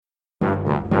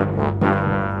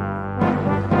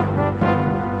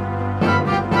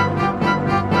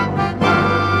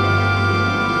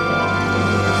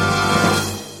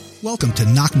welcome to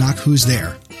Knock Knock Who's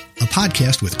There, a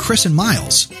podcast with Chris and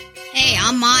Miles. Hey,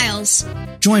 I'm Miles.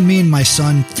 Join me and my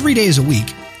son 3 days a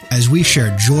week as we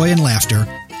share joy and laughter,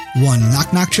 one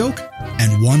knock-knock joke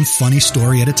and one funny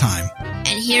story at a time.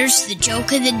 And here's the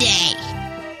joke of the day.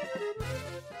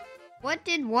 What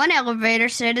did one elevator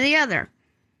say to the other?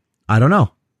 I don't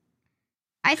know.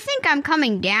 I think I'm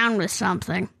coming down with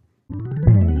something.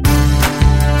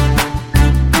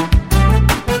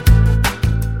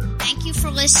 Thank you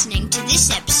for listening to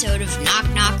this episode of Knock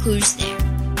Knock Who's There,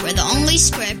 where the only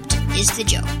script is the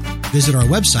joke. Visit our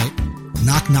website,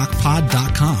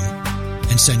 knockknockpod.com,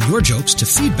 and send your jokes to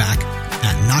feedback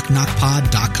at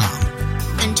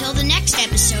knockknockpod.com. Until the next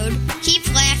episode, keep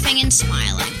laughing and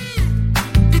smiling.